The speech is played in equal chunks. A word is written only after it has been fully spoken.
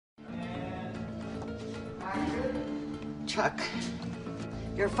Chuck,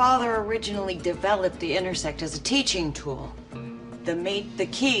 your father originally developed the Intersect as a teaching tool. The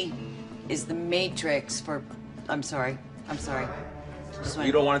key is the matrix for... I'm sorry.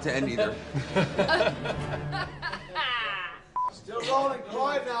 You don't want it to end either. Still rolling, go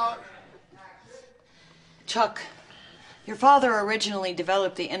ahead now. Chuck, your father originally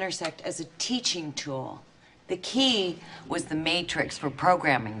developed the Intersect as a teaching tool. The key was the matrix for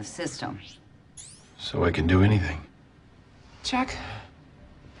programming the system. So I can do anything. Chuck,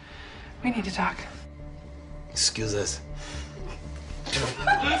 we need to talk. Excuse us.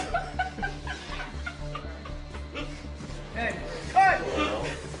 Hey, cut!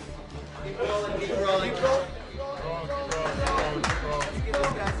 Keep rolling, keep rolling.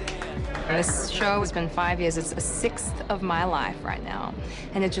 This show has been 5 years. It's a sixth of my life right now.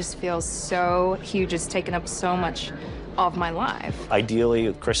 And it just feels so huge. It's taken up so much of my life.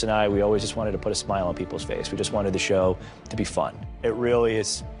 Ideally, Chris and I, we always just wanted to put a smile on people's face. We just wanted the show to be fun. It really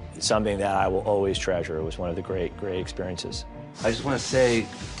is something that I will always treasure. It was one of the great experiences. I just want to say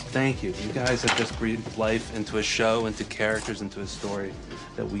thank you. You guys have just breathed life into a show, into characters, into a story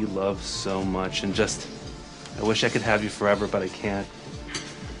that we love so much. And just, I wish I could have you forever, but I can't.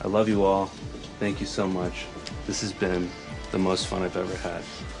 I love you all. Thank you so much. This has been the most fun I've ever had.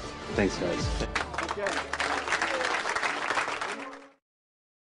 Thanks, guys. Okay.